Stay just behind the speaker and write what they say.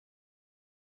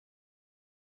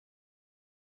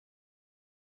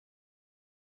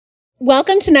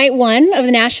Welcome to night one of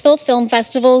the Nashville Film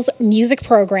Festival's music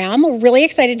program. We're really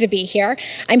excited to be here.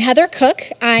 I'm Heather Cook.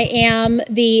 I am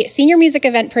the senior music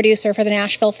event producer for the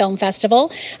Nashville Film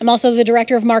Festival. I'm also the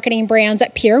director of marketing brands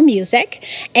at Pure Music.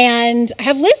 And I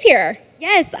have Liz here.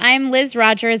 Yes, I'm Liz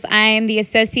Rogers. I'm the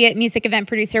associate music event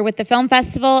producer with the Film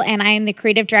Festival, and I am the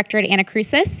creative director at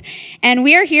Anacrusis. And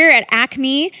we are here at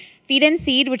Acme Feed and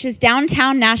Seed, which is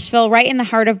downtown Nashville, right in the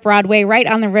heart of Broadway, right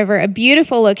on the river. A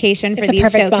beautiful location for these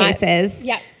showcases.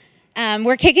 Yep.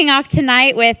 We're kicking off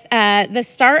tonight with the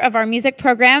start of our music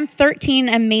program, 13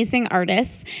 amazing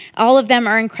artists. All of them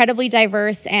are incredibly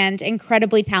diverse and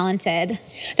incredibly talented.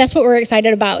 That's what we're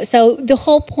excited about. So the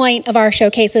whole point of our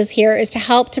showcases here is to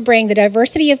help to bring the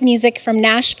diversity of music from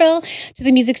Nashville to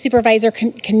the music supervisor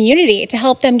community, to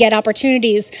help them get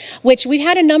opportunities, which we've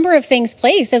had a number of things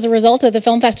placed as a result of the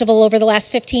film festival over the last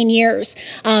 15 years.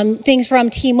 Things from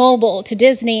T-Mobile to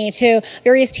Disney to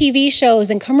various TV shows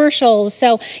and commercials.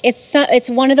 So it's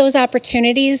one of those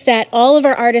opportunities that all of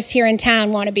our artists here in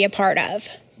town want to be a part of.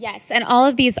 Yes, and all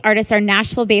of these artists are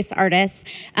Nashville-based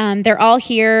artists. They're all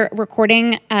here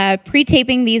recording,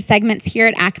 pre-taping these segments here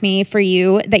at Acme for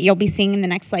you that you'll be seeing in the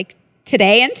next,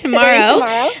 today and tomorrow.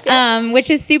 Yep. Which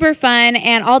is super fun.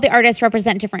 And all the artists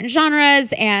represent different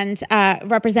genres and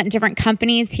represent different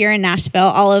companies here in Nashville,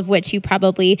 all of which you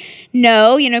probably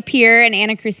know, Pure and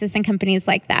Anacrusis and companies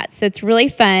like that. So it's really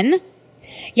fun.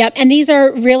 Yep, and these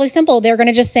are really simple. They're going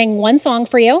to just sing one song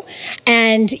for you,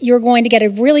 and you're going to get a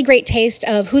really great taste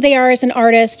of who they are as an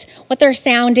artist, what their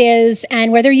sound is,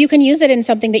 and whether you can use it in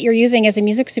something that you're using as a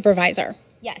music supervisor.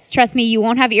 Yes, trust me, you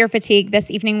won't have ear fatigue.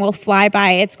 This evening will fly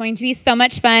by. It's going to be so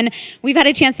much fun. We've had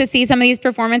a chance to see some of these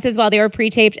performances while they were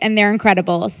pre-taped, and they're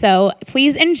incredible. So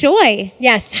please enjoy.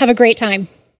 Yes, have a great time.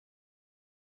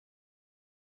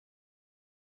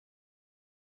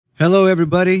 Hello,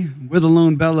 everybody. We're the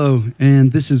Lone Bellow,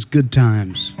 and this is Good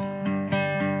Times.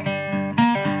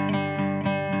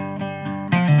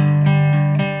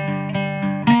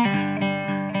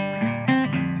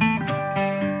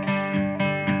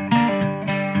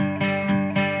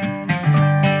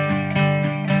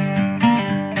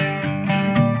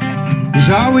 He's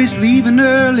always leaving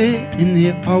early, and he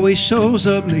always shows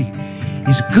up late.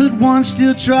 He's a good one,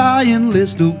 still trying,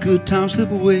 lets no good time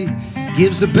slip away.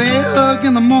 Gives a bear hug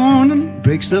in the morning,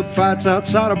 breaks up fights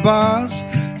outside of bars.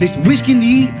 Takes whiskey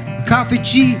neat, a coffee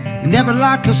cheap, and never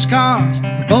liked the scars.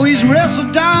 Oh, he's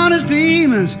wrestled down his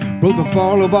demons, broke the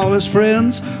fall of all his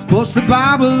friends. Quotes the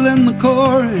Bible and the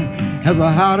Koran, has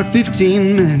a heart of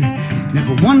 15 men.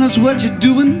 Never wonders what you're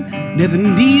doing, never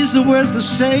needs the words to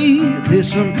say.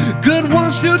 There's some good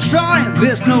ones still trying,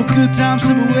 there's no good time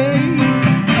slip away.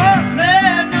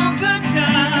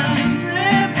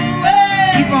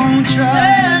 Keep on trying.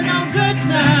 Let no good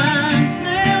time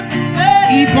slip away.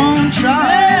 Keep on trying.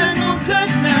 Let no good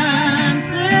time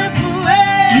slip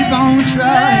away. Keep on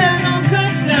trying. Let no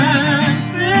good time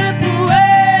slip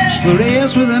away. Slow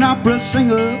dance with an opera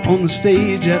singer on the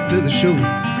stage after the show.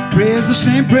 Prays the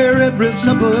same prayer every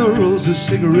supper, rolls his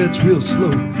cigarettes real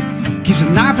slow. Keeps a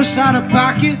knife inside her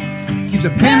pocket, keeps a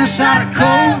pen inside her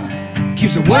coat.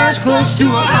 Keeps her words close to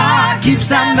her heart, keeps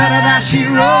that letter that she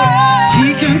wrote.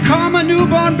 He can calm a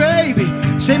newborn baby,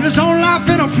 saved his own life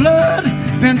in a flood.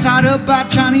 Been tied up by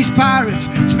Chinese pirates,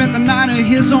 spent the night in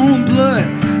his own blood.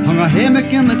 Hung a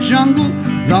hammock in the jungle,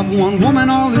 loved one woman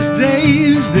all his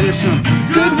days. There's some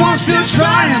good ones still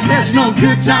trying, there's no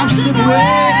good time slip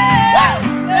away.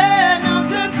 Let no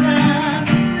good time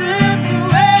slip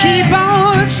away. Keep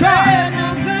on trying. Let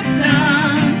no good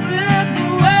time slip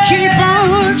away. Keep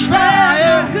on trying.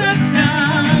 Let no good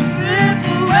time slip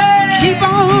away. Keep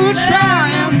on trying.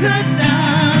 Good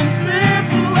time slip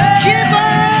away. Keep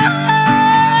on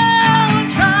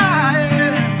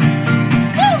trying.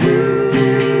 Woo.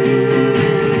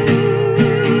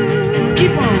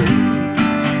 Keep on.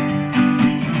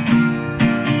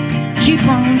 Keep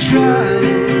on trying.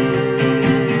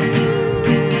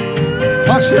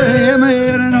 Watch the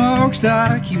hammerhead and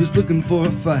hogstock, he was looking for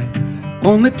a fight.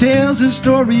 Only tells his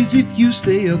stories if you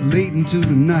stay up late into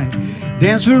the night.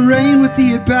 Dance for rain with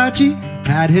the Apache,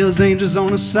 had Hell's Angels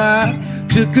on his side.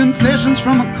 Took confessions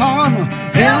from a cardinal,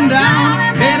 held him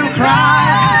down, made him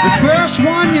cry. The first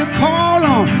one you call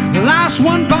on, the last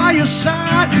one by your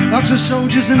side. Lots of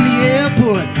soldiers in the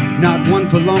airport, not one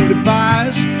for long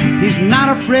goodbyes. He's not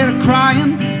afraid of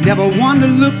crying, never one to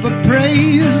look for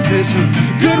praise. There's some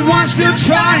good ones still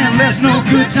trying, there's no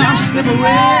good time slip away.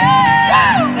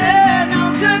 Let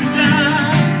no good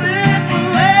time slip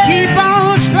away. Keep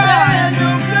on trying. Let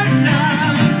no good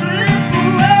time slip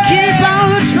away. Keep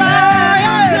on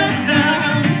trying. Good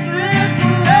time slip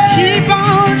away. Keep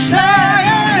on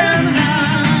trying. Good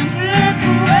time slip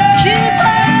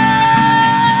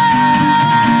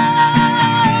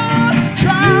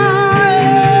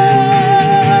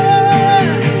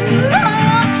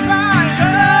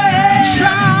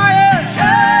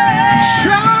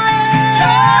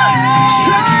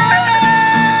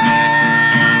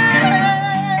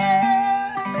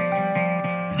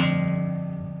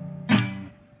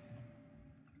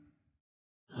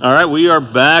All right, we are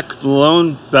back.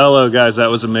 Lone Bellow, guys,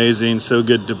 that was amazing. So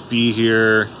good to be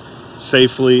here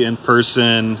safely in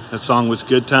person. That song was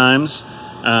Good Times.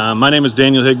 My name is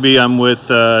Daniel Higby. I'm with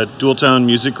Dualtone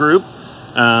Music Group.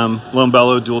 Lone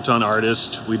Bellow, Dualtone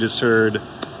artist. We just heard,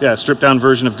 a stripped down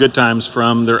version of Good Times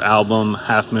from their album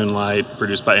Half Moonlight,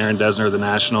 produced by Aaron Desner of The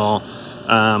National.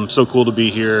 So cool to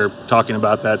be here talking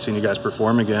about that, seeing you guys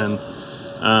perform again.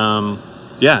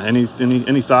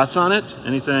 Any thoughts on it?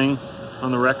 Anything on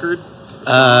the record?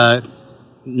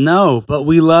 No, but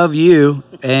we love you,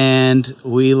 and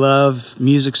we love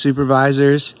music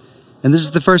supervisors. And this is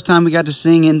the first time we got to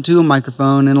sing into a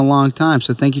microphone in a long time,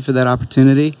 so thank you for that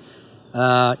opportunity.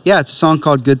 It's a song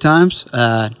called Good Times.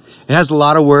 It has a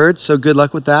lot of words, so good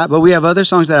luck with that. But we have other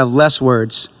songs that have less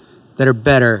words that are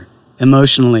better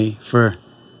emotionally for,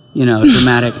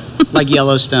 dramatic, like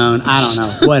Yellowstone. I don't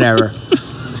know, whatever.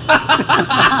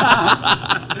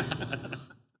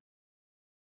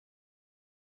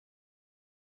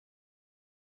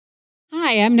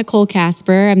 Hi, I'm Nicole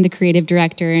Casper. I'm the creative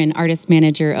director and artist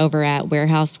manager over at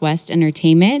Warehouse West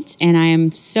Entertainment, and I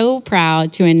am so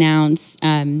proud to announce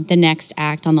the next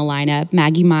act on the lineup,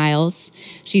 Maggie Miles.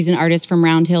 She's an artist from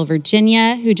Round Hill,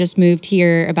 Virginia, who just moved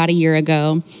here about a year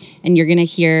ago, and you're going to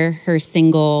hear her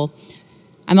single,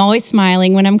 I'm Always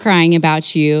Smiling When I'm Crying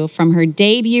About You, from her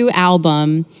debut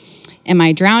album, Am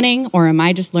I Drowning or Am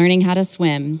I Just Learning How to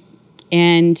Swim?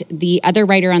 And the other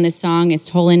writer on this song is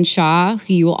Tolan Shaw,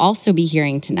 who you will also be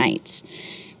hearing tonight.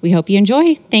 We hope you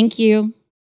enjoy. Thank you.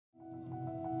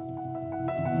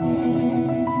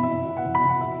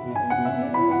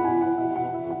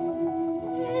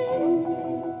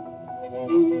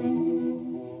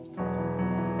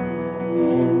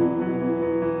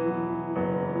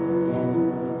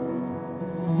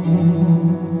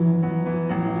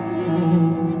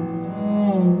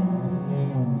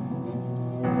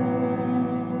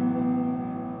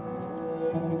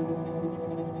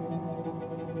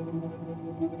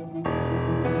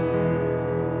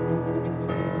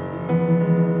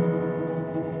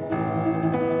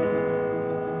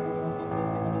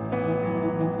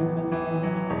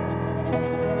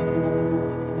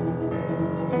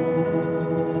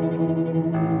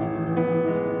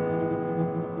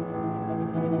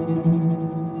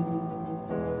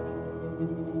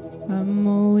 I'm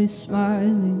always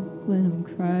smiling when I'm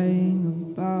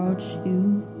crying about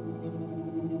you.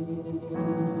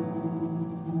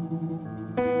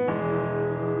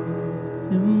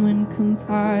 And when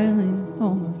compiling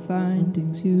all my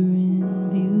findings, you're in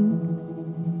view.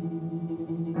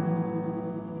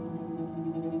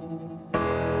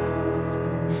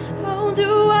 How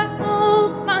do I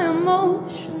hold my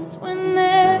emotions when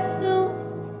they're new?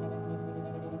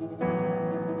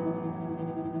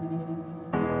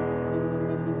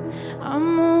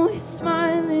 I'm always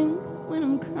smiling when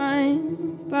I'm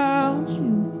crying about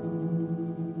you.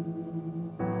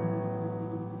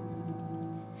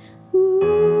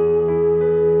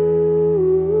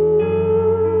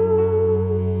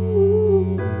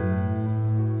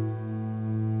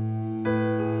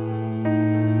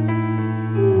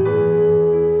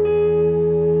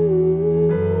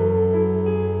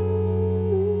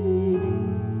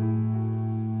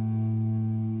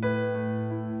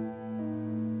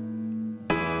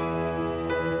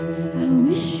 I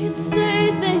wish you'd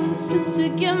say things just to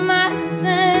get my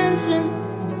attention.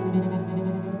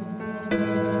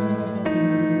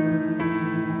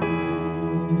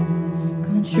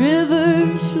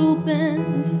 Controversial,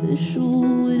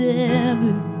 beneficial,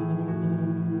 whatever.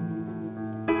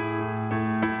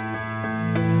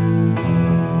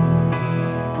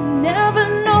 I never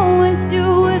know with you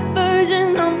what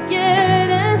version I'm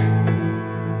getting.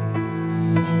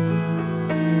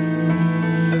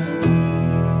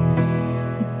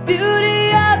 The beauty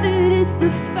of it is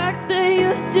the fact that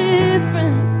you're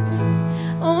different.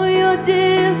 Oh, you're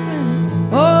different.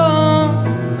 Oh,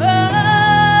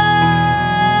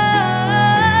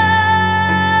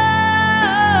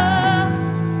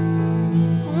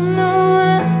 no,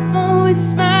 I'm always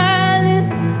smiling.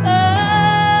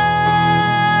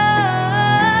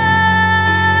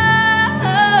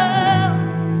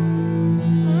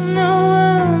 No,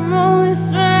 I'm always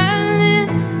smiling.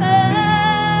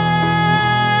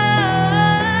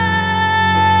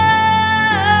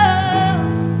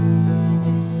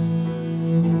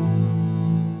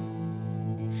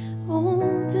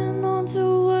 Holding on to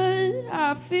what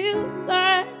I feel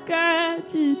like I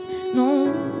just know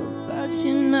about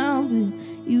you now, but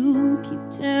you keep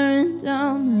tearing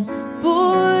down the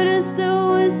borders that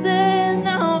were there.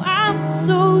 Now I'm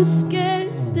so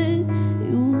scared that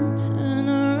you'll turn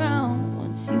around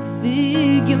once you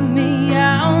figure me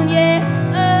out. Yeah.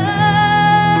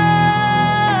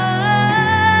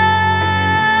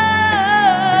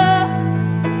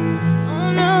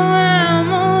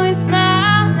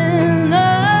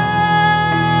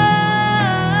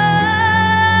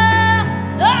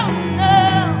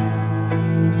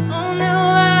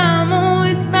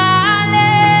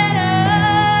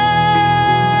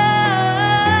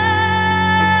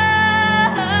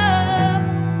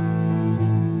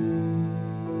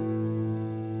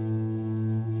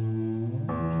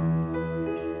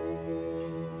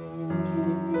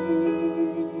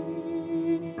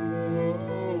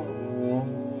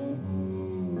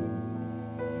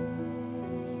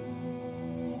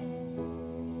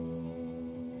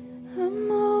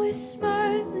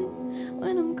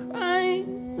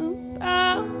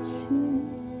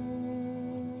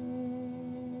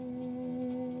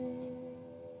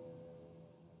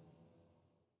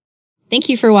 Thank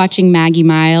you for watching Maggie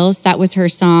Miles. That was her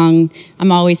song,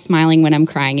 I'm Always Smiling When I'm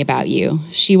Crying About You.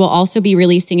 She will also be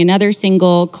releasing another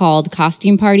single called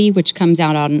Costume Party, which comes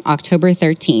out on October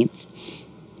 13th.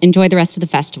 Enjoy the rest of the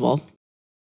festival.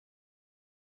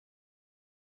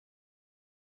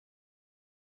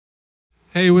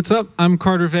 Hey, what's up? I'm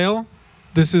Carter Vail.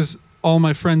 This is all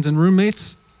my friends and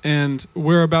roommates, and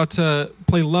we're about to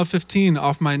play Love 15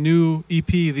 off my new EP,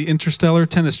 The Interstellar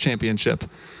Tennis Championship.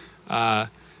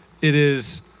 It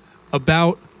is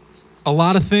about a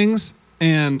lot of things,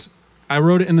 and I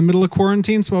wrote it in the middle of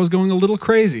quarantine, so I was going a little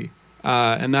crazy.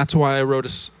 And that's why I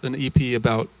wrote an EP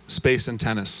about space and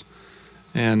tennis.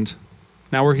 And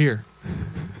now we're here.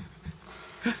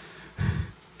 I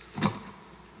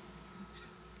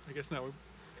guess now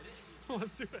we're...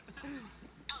 Let's do it.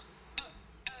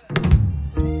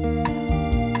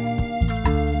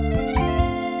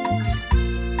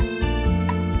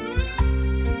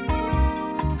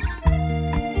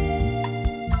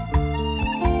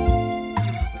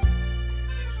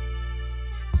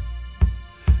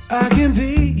 I can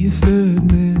be your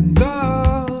third man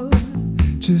dog,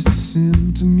 just a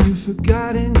symptom you've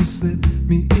forgotten. You slip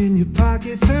me in your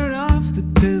pocket, turn off the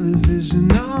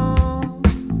television on,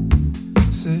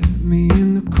 set me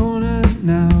in the corner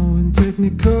now in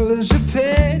Technicolor's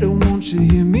repair. Won't you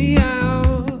hear me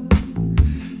out?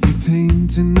 You're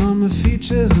painting on my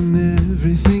features, I'm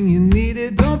everything you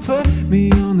needed. Don't put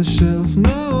me on the shelf,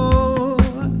 no,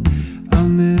 I'll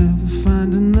never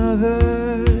find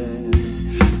another.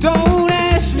 Don't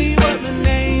ask me what my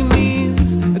name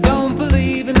means, I don't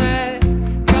believe in that.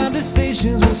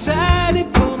 Conversations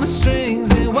one-sided, pull my strings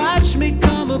and watch me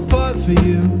come apart for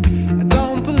you. I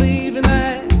don't believe in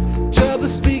that. Trouble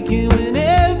speaking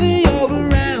whenever you're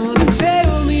around and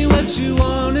tell me what you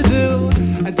wanna do.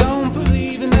 I don't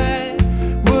believe in that.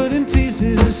 Wooden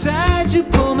pieces inside you,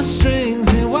 pull my strings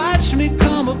and watch me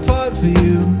come apart for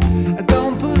you. I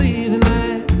don't believe in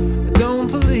that. I don't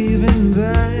believe in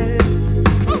that.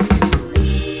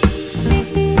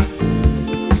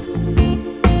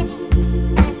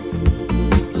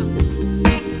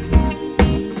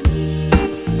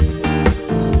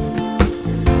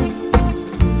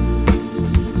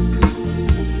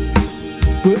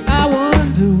 Well, I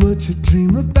wonder what you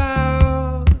dream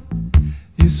about.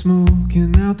 You're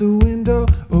smoking out the window,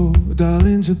 oh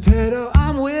darling Geppetto.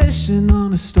 I'm wishing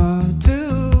on a star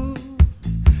too.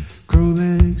 Grow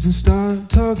legs and start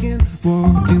talking,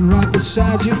 walking right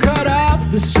beside you. Cut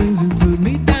off the strings and put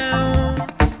me down.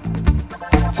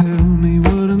 Tell me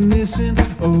what I'm missing,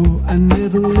 oh I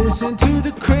never listen to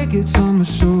the crickets on my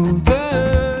shoulder.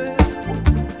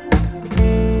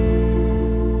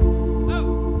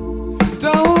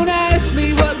 Don't ask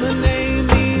me what my name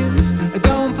means, I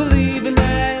don't believe in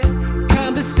that.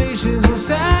 Conversations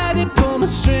one-sided, pull my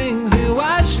strings and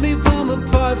watch me pull them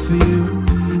apart for you.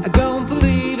 I don't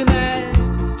believe in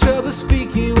that. Trouble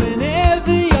speaking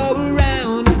whenever you're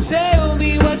around and tell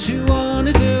me what you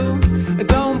wanna do. I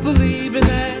don't believe in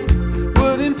that.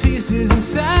 Wooden pieces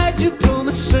inside you, pull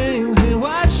my strings and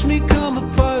watch me come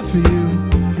apart for you.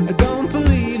 I don't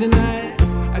believe in that.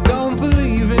 I don't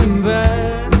believe in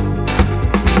that.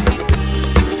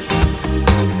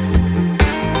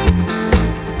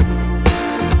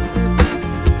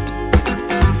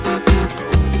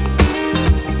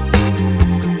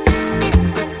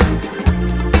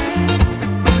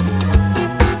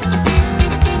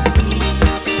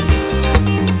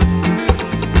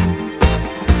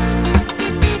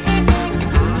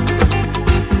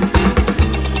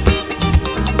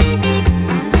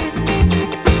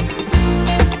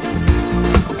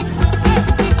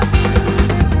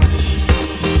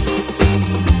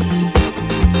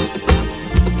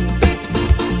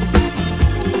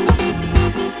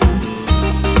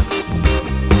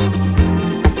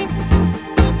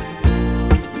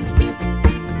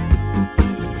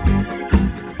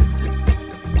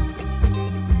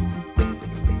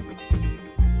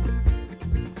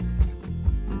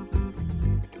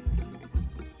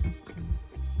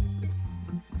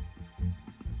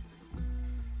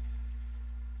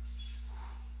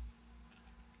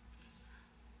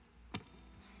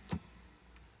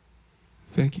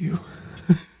 Thank you.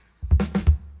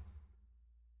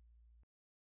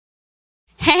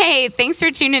 Hey, thanks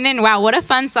for tuning in. Wow, what a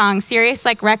fun song. Serious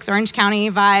like Rex Orange County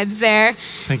vibes there.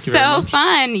 Thank you very much. So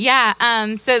fun.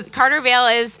 Yeah. So Carter Vail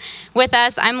is with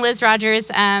us. I'm Liz Rogers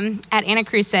at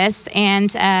Anacrusis.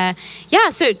 And yeah,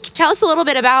 so tell us a little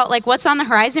bit about like what's on the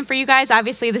horizon for you guys.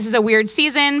 Obviously, this is a weird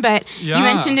season, but you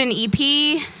mentioned an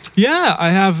EP. Yeah, I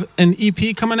have an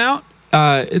EP coming out.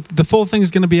 The full thing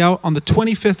is going to be out on the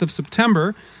 25th of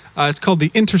September. It's called the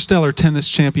Interstellar Tennis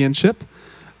Championship.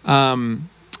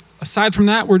 aside from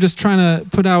that, we're just trying to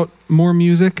put out more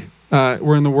music.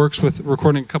 We're in the works with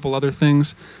recording a couple other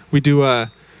things. We do a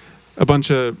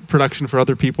bunch of production for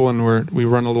other people, and we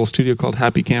run a little studio called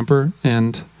Happy Camper.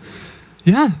 And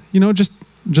yeah, just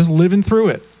living through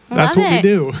it. That's what we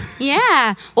do.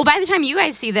 Yeah. Well, by the time you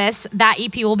guys see this, that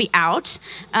EP will be out.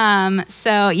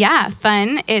 So yeah,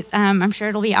 fun. I'm sure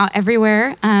it'll be out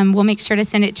everywhere. We'll make sure to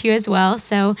send it to you as well.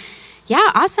 So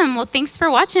yeah, awesome. Well, thanks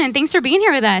for watching and thanks for being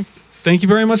here with us. Thank you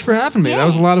very much for having me. Yeah. That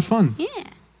was a lot of fun. Yeah.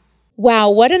 Wow,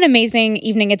 what an amazing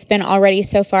evening it's been already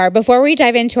so far. Before we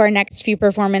dive into our next few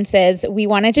performances, we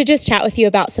wanted to just chat with you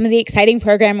about some of the exciting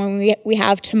programming we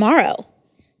have tomorrow.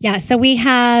 Yeah, so we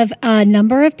have a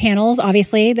number of panels,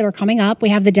 obviously, that are coming up. We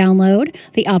have the download,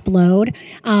 the upload,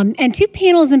 and two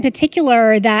panels in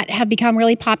particular that have become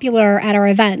really popular at our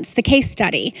events, the case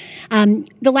study.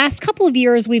 The last couple of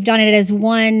years, we've done it as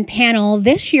one panel.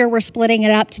 This year, we're splitting it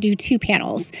up to do two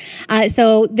panels.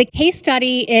 So the case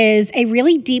study is a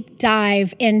really deep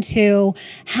dive into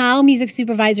how music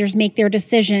supervisors make their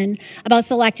decision about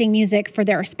selecting music for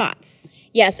their spots.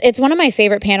 Yes, it's one of my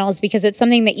favorite panels because it's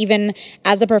something that even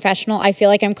as a professional, I feel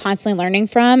like I'm constantly learning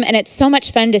from. And it's so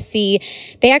much fun to see.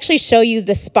 They actually show you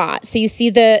the spot. So you see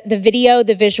the video,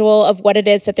 the visual of what it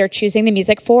is that they're choosing the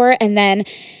music for. And then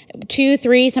 2,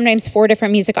 3, sometimes 4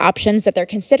 different music options that they're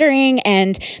considering,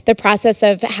 and the process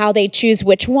of how they choose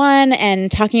which one, and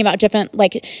talking about different,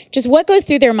 just what goes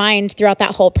through their mind throughout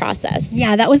that whole process.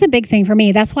 Yeah, that was a big thing for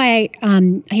me. That's why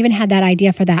I even had that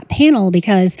idea for that panel,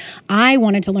 because I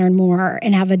wanted to learn more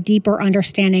and have a deeper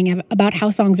understanding about how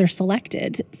songs are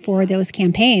selected for those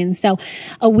campaigns. So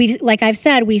like I've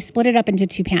said, we split it up into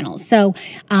two panels. So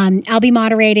I'll be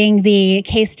moderating the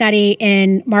case study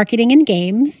in marketing and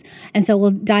games. And so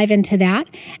we'll dive into that.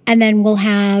 And then we'll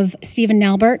have Stephen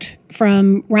Nelbert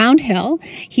from Round Hill.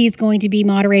 He's going to be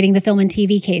moderating the film and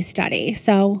TV case study.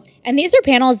 And these are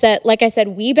panels that, like I said,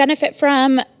 we benefit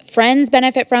from, friends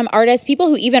benefit from, artists, people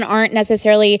who even aren't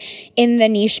necessarily in the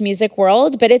niche music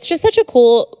world, but it's just such a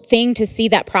cool thing to see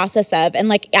that process of.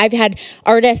 And I've had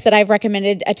artists that I've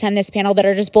recommended attend this panel that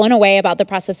are just blown away about the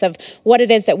process of what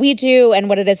it is that we do and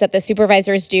what it is that the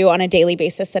supervisors do on a daily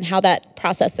basis and how that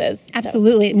process is.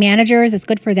 Absolutely. So. Managers, it's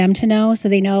good for them to know so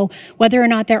they know whether or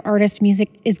not their artist music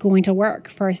is going to work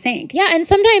for a sync. Yeah, and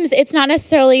sometimes it's not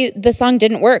necessarily the song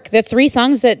didn't work. The 3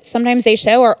 songs that sometimes they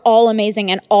show are all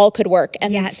amazing and all could work.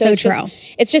 And yeah, so true.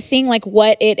 It's just seeing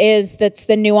what it is that's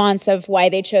the nuance of why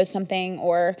they chose something,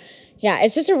 or yeah,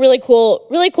 it's just a really cool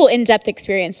in-depth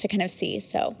experience to kind of see.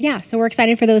 So yeah, so we're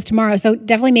excited for those tomorrow. So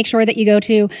definitely make sure that you go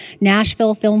to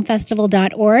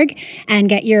NashvilleFilmFestival.org and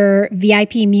get your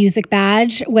VIP music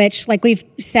badge, which, like we've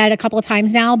said a couple of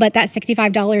times now, but that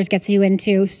 $65 gets you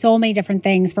into so many different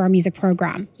things for our music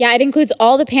program. Yeah, it includes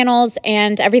all the panels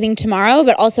and everything tomorrow,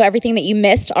 but also everything that you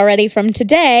missed already from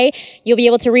today, you'll be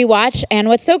able to rewatch. And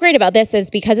what's so great about this is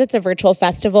because it's a virtual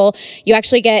festival, you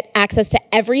actually get access to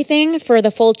everything for the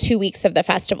full 2 weeks of the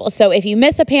festival. So if you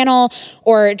miss a panel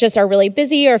or just are really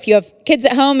busy, or if you have kids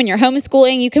at home and you're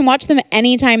homeschooling, you can watch them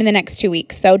anytime in the next 2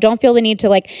 weeks. So don't feel the need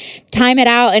to time it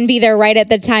out and be there right at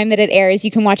the time that it airs.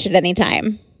 You can watch it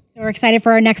anytime. So we're excited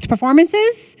for our next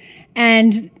performances,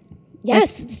 and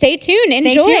yes, stay tuned.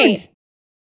 Enjoy. Stay tuned.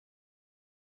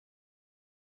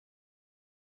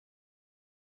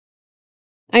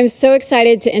 I'm so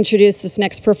excited to introduce this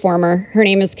next performer. Her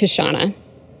name is Kyshona.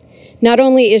 Not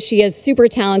only is she a super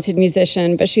talented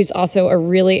musician, but she's also a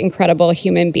really incredible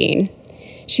human being.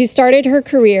 She started her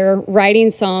career writing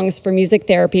songs for music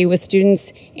therapy with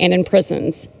students and in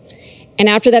prisons. And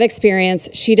after that experience,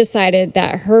 she decided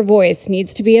that her voice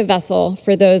needs to be a vessel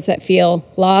for those that feel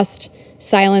lost,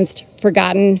 silenced,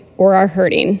 forgotten, or are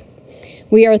hurting.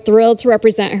 We are thrilled to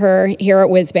represent her here at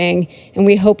Whizbang, and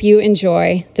we hope you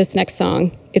enjoy this next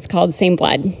song. It's called Same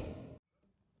Blood.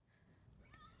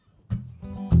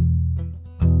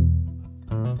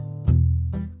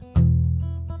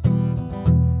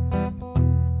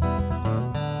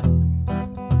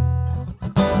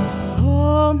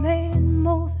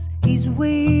 He's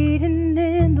waiting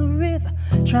in the river,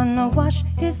 trying to wash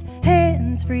his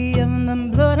hands free of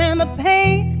the blood and the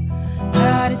pain.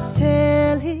 Try to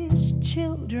tell his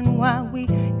children why we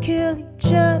kill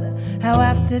each other, how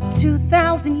after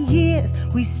 2,000 years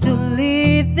we still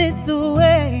live this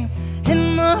way.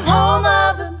 In the home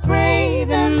of the brave,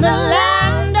 in the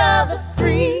land of the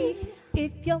free.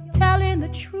 If you're telling the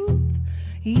truth,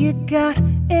 you got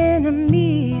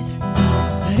enemies,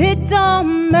 but it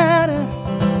don't matter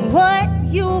what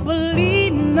you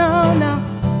believe, no,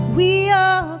 we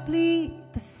all bleed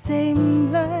the same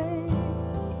blood.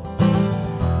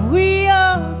 We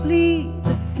all bleed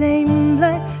the same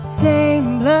blood,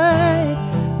 same blood.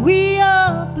 We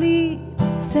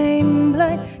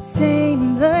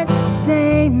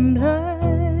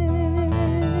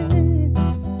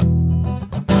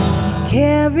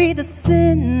buried the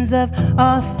sins of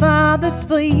our fathers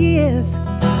for years.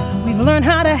 We've learned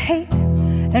how to hate,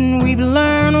 and we've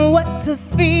learned what to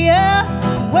fear.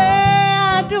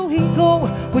 Where do we go?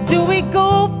 Where do we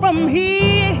go from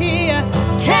here?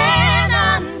 Can't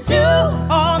undo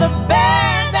all the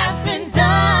bad that's been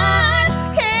done.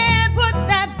 Can't put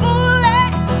that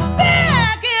bullet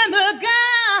back in the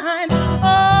gun.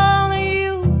 All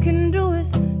you can do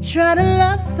is try to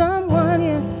love someone,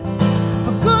 yes.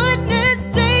 For goodness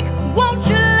sake, won't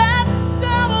you love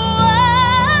someone?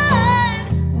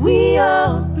 We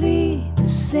all bleed the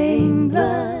same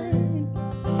blood.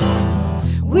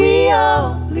 We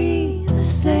all bleed the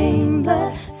same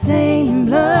blood, same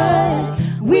blood.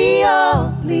 We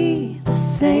all bleed the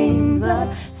same blood,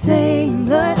 same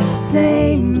blood,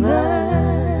 same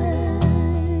blood.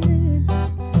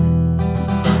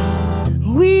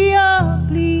 We all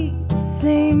bleed the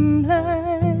same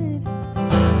blood.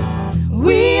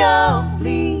 We all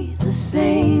bleed the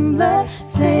same blood,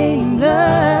 same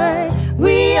blood.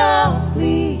 We all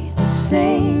bleed the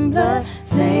same blood,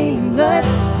 same blood,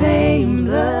 same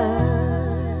blood.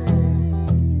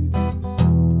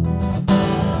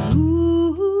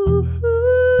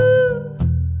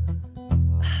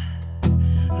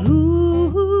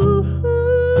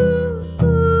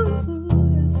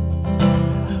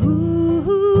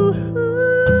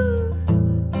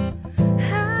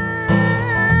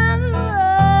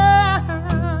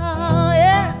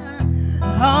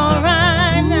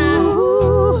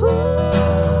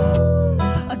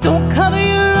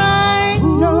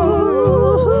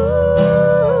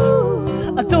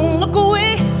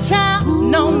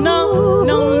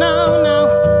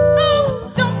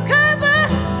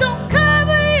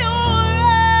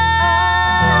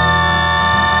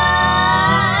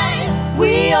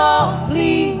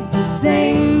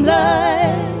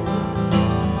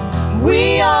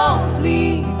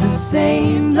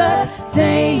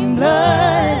 Same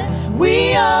blood,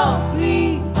 we all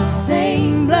bleed the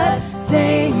same blood,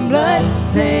 same blood,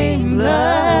 same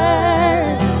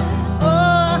blood.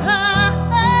 Oh,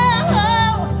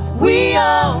 we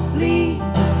all bleed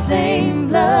the same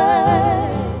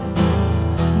blood.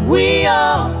 We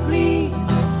all bleed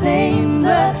the same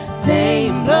blood,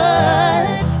 same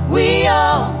blood. We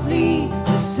all bleed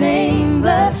the same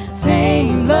blood,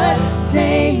 same blood,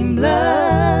 same blood.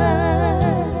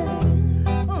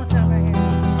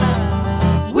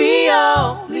 We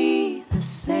all bleed the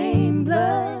same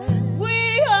blood.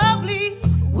 We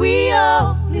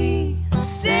all bleed the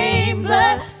same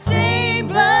blood, same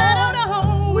blood. Oh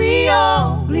no, we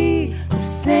all bleed the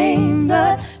same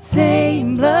blood,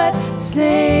 same blood,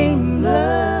 same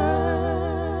blood.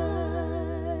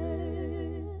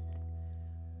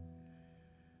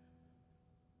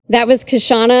 That was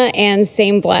Kyshona and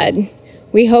Same Blood.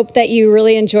 We hope that you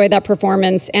really enjoyed that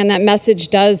performance and that message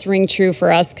does ring true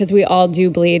for us because we all do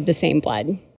bleed the same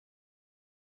blood.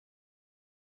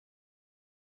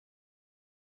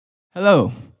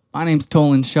 Hello, my name's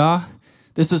Tolan Shaw.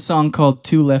 This is a song called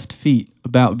 2 Left Feet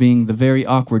about being the very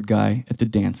awkward guy at the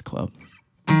dance club.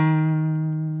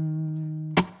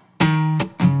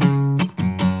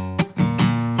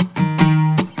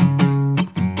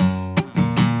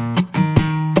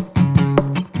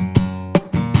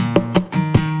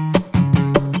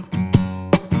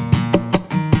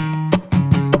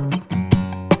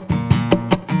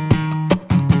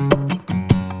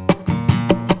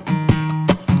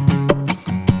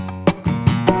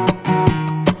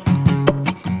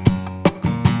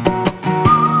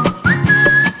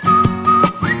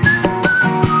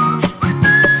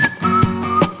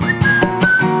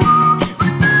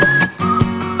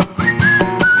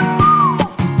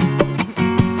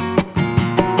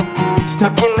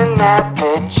 Stuck in the nap,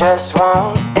 it just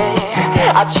won't end.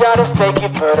 I try to fake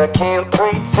it, but I can't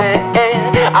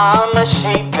pretend. I'm a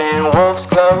sheep in wolf's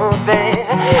clothing.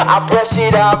 I brush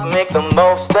it up, make the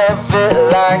most of it,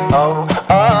 like oh,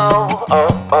 oh, oh,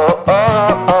 oh,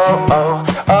 oh, oh, oh,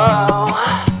 oh.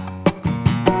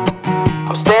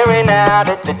 I'm staring out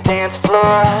at the dance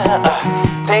floor.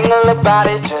 Tangle of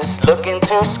bodies just looking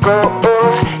to score.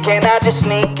 Can I just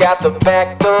sneak out the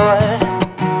back door?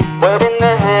 What in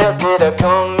the hell did I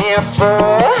come here for?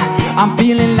 I'm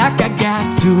feeling like I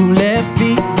got 2 left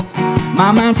feet.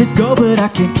 My mind says go, but I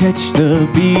can't catch the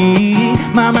beat.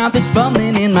 My mouth is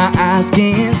fumbling and my eyes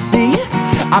can't see.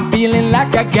 I'm feeling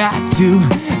like I got 2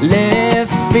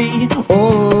 left feet.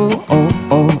 Oh, oh,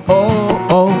 oh, oh,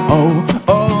 oh, oh,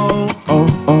 oh, oh,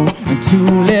 oh. And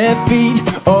 2 left feet.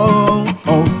 Oh,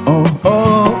 oh, oh,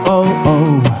 oh, oh,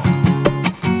 oh.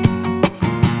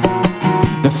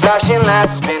 The flashing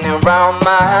lights spinning around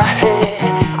my head.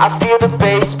 I feel the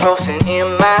bass pulsing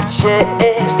in my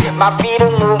chest. My feet are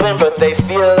moving but they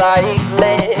feel like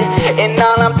lead, and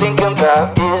all I'm thinking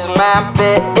about is my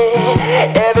bed.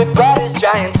 Everybody's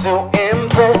trying to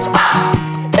impress,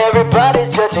 everybody's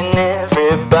judging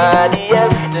everybody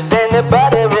else. Does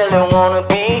anybody really wanna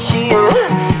be here?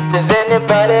 Does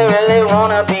anybody really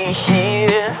wanna be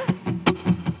here?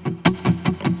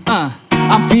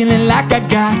 I'm feeling like I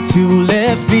got two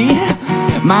left feet.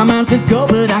 My mind says go,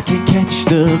 but I can't catch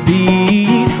the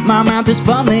beat. My mouth is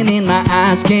fumbling and my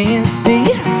eyes can't see.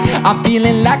 I'm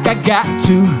feeling like I got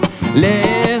two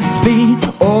left feet.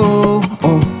 Oh,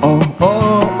 oh, oh,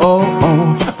 oh, oh,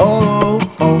 oh, oh,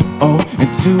 oh, oh,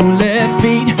 and two left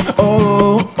feet.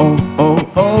 Oh, oh, oh,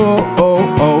 oh,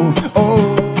 oh, oh, oh.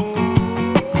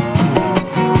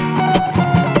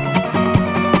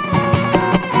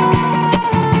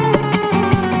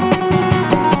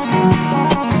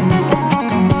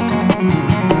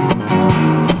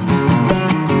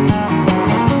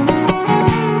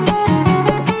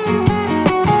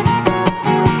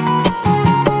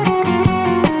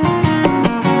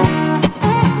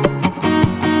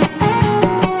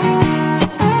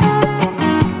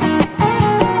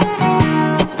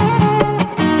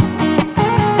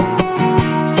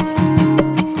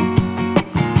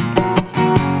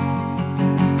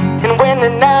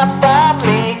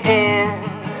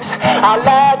 I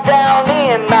lie down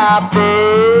in my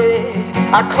bed,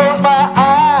 I close my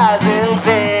eyes and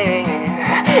think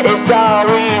it's all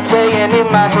replaying in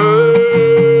my head.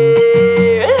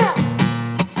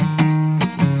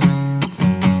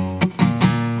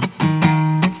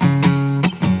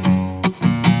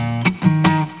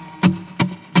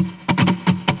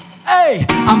 Hey,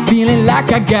 I'm feeling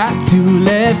like I got two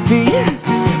left feet.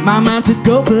 My mind says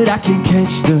go, but I can't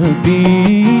catch the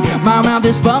beat. My mouth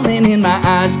is fumbling and my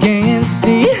eyes can't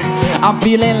see. I'm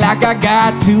feeling like I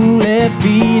got two left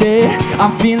feet.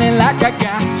 I'm feeling like I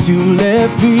got two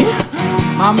left feet.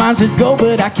 My mind says go,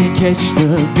 but I can't catch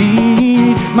the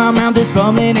beat. My mouth is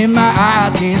fumbling and my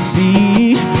eyes can't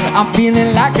see. I'm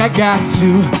feeling like I got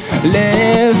two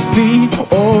left feet.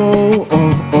 Oh,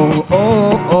 oh, oh,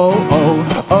 oh, oh,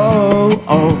 oh, oh,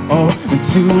 oh, oh, and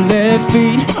two left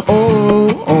feet. Oh,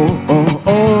 oh, oh,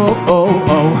 oh, oh,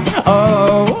 oh,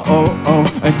 oh, oh,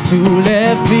 oh, and two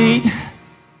left feet.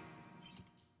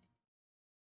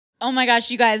 Oh my gosh,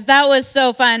 you guys, that was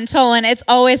so fun. Tolan, it's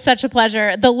always such a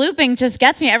pleasure. The looping just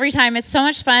gets me every time. It's so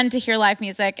much fun to hear live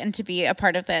music and to be a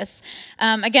part of this.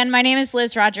 Again, my name is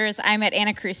Liz Rogers. I'm at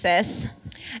Anacrusis.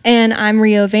 And I'm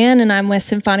Rio Van, and I'm with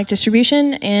Symphonic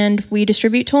Distribution, and we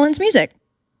distribute Tolan's music.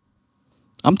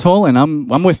 I'm Tolan.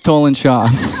 I'm with Tolan Shaw.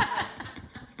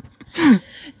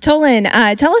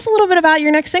 Tolan, tell us a little bit about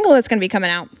your next single that's going to be coming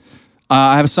out.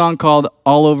 I have a song called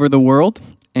All Over the World,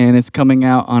 and it's coming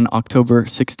out on October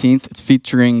 16th. It's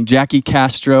featuring Jackie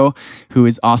Castro, who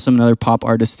is awesome, another pop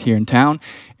artist here in town,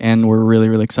 and we're really,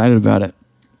 really excited about it.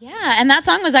 Yeah, and that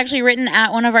song was actually written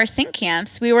at one of our sync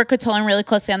camps. We work with Tolan really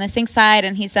closely on the sync side,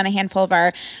 and he's done a handful of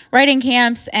our writing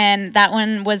camps, and that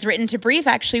one was written to brief,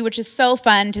 actually, which is so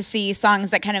fun to see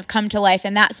songs that kind of come to life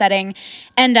in that setting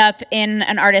end up in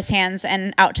an artist's hands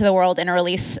and out to the world in a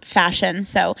release fashion.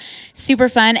 So super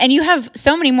fun. And you have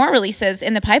so many more releases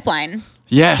in the pipeline.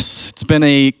 Yes, it's been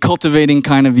a cultivating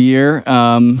kind of year.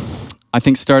 I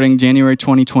think starting January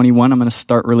 2021, I'm going to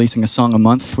start releasing a song a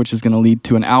month, which is going to lead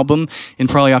to an album in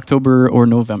probably October or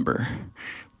November.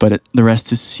 But the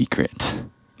rest is secret.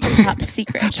 Top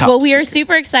secret. Well, we are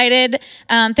super excited.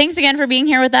 Thanks again for being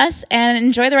here with us, and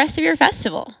enjoy the rest of your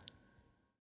festival.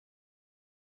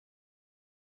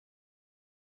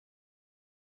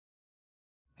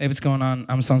 Hey, what's going on?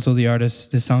 I'm Sansol the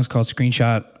artist. This song's called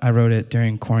Screenshot. I wrote it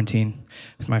during quarantine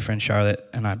with my friend Charlotte,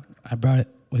 and I brought it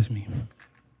with me.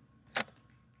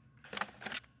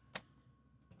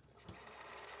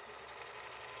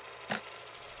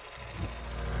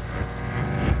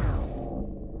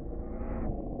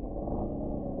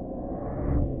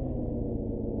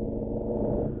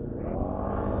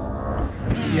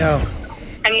 Yo.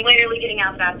 I'm literally getting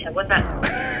out of the bathtub. What's up?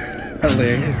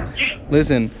 Hilarious.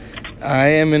 Listen, I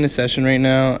am in a session right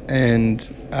now, and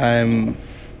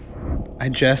I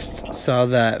just saw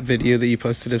that video that you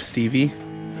posted of Stevie,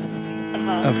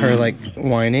 of her like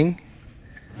whining,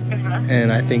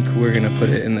 and I think we're gonna put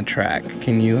it in the track.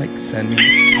 Can you like send me?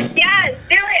 Yes,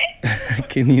 do it.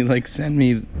 Can you like send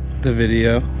me the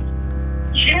video?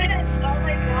 Yes. Oh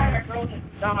my god, our girl's a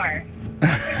star.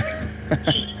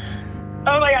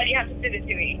 Oh my god, you have to send it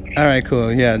to me. All right,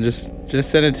 cool. Yeah, just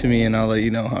send it to me, and I'll let you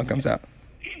know how it comes out.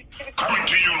 Coming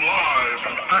to you live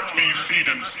at Acme Feed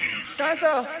and Seeds.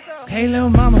 Hey little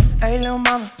mama,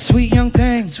 sweet young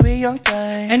thing,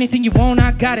 Anything you want,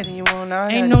 I got it.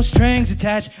 Ain't no strings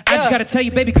attached. I just gotta tell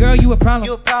you, baby girl, you a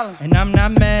problem. And I'm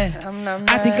not mad.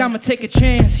 I think I'ma take a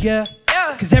chance, yeah.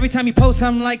 Cause every time you post,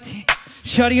 I'm like,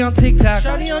 shorty on TikTok.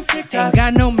 Ain't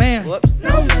got no man.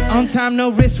 On time, no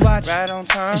wristwatch. Right on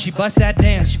time. And she bust that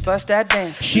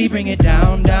dance. She bring it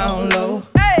down, down low.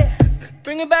 Hey,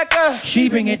 bring it back up. She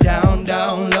bring it down,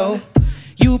 down low.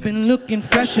 You've been looking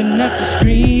fresh enough to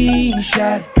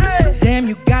screenshot. Damn,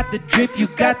 you got the drip, you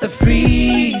got the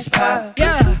freeze pop.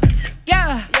 Yeah.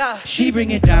 She bring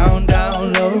it down,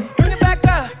 down low. Bring it back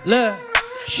up. Look,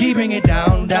 she bring it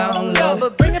down, down low.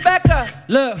 But bring it back up.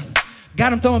 Look,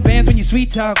 got 'em throwing bands when you sweet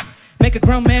talk. Make a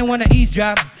grown man wanna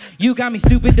eavesdrop. You got me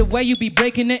stupid the way you be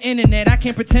breaking the internet. I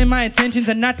can't pretend my intentions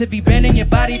are not to be bending your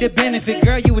body to benefit.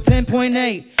 Girl, you a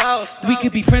 10.8. We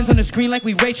could be friends on the screen like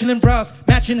we Rachel and Ross,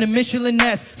 matching the Michelin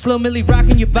nest. Slow Millie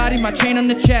rocking your body, my chain on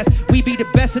the chest. We be the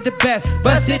best of the best.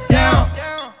 Bust it down.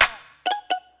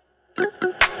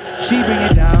 She bring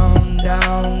it down,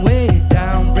 down, way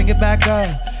down. Bring it back up.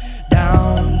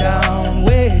 Down, down,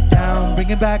 way down.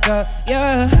 Bring it back up,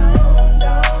 yeah.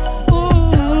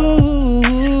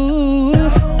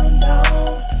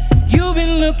 You've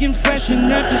been looking fresh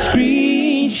enough to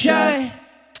screenshot.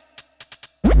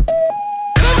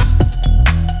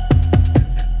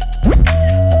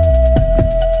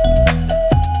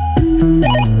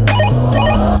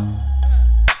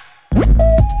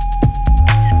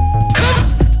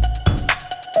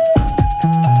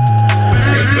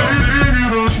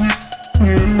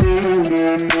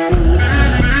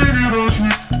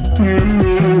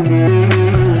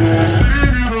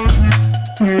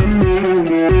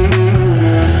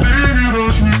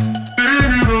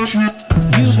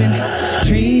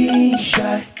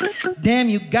 Damn,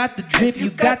 you got the drip, you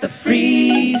got the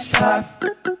freeze pop.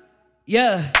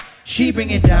 Yeah, she bring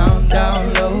it down,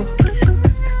 down low.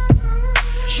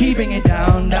 She bring it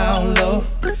down, down low.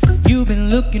 You've been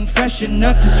looking fresh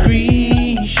enough to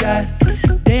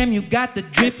screenshot. Damn, you got the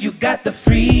drip, you got the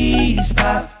freeze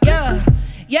pop.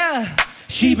 Yeah,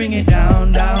 she bring it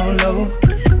down, down low.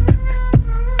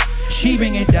 She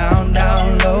bring it down,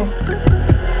 down low.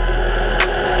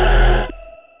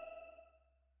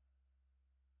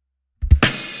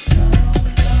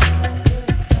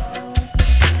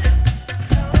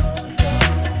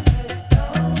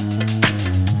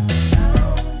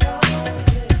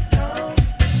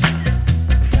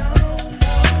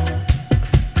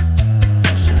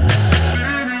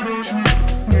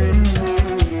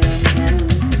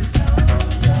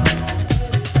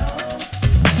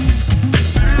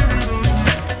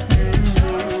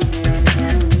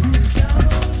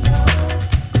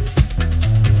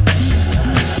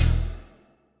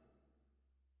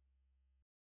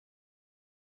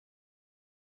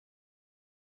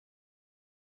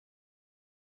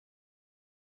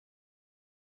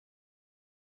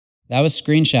 That was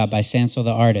Screenshot by Sansol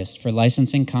the artist. For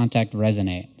licensing, contact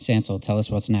Resonate. Sansol, tell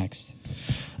us what's next.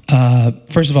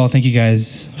 First of all, thank you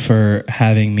guys for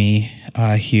having me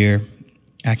here,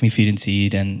 Acme Feed and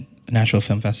Seed and Nashville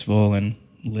Film Festival and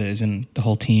Liz and the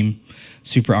whole team.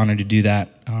 Super honored to do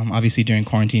that. Obviously, during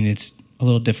quarantine, it's a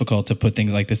little difficult to put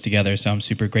things like this together, so I'm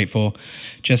super grateful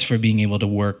just for being able to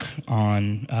work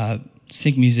on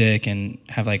sync music and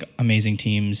have like amazing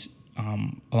teams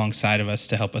alongside of us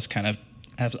to help us kind of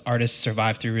have artists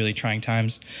survive through really trying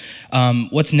times.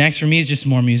 What's next for me is just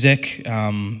more music.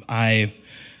 I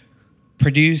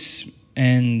produce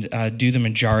and do the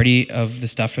majority of the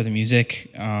stuff for the music.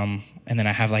 And then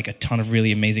I have like a ton of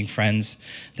really amazing friends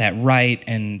that write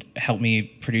and help me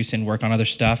produce and work on other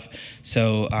stuff.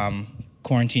 So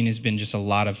quarantine has been just a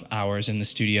lot of hours in the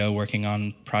studio working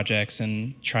on projects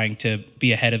and trying to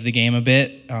be ahead of the game a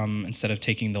bit instead of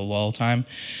taking the lull time.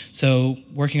 So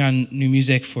working on new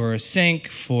music for sync,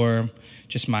 for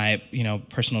just my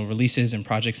personal releases and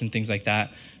projects and things like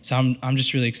that. So I'm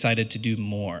just really excited to do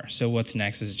more. So what's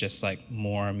next is just like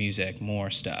more music, more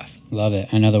stuff. Love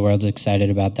it. I know the world's excited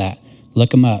about that.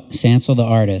 Look him up. Sansol the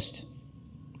artist.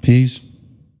 Peace.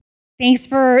 Thanks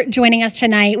for joining us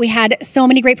tonight. We had so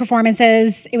many great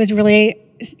performances. It was really,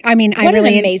 I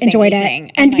really enjoyed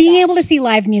it. And being able to see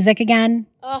live music again.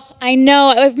 Oh, I know.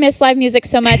 I've missed live music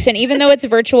so much. And even though it's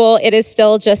virtual, it is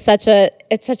still just such a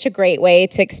great way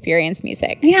to experience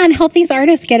music. Yeah, and help these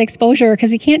artists get exposure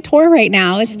because you can't tour right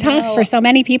now. It's tough for so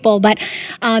many people. But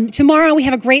tomorrow we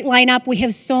have a great lineup. We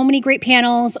have so many great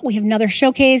panels. We have another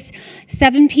showcase,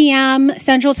 7 p.m.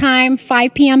 Central Time,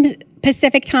 5 p.m.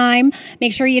 Pacific Time.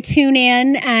 Make sure you tune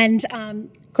in and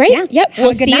great. Yeah, yep.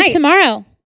 We'll see you tomorrow.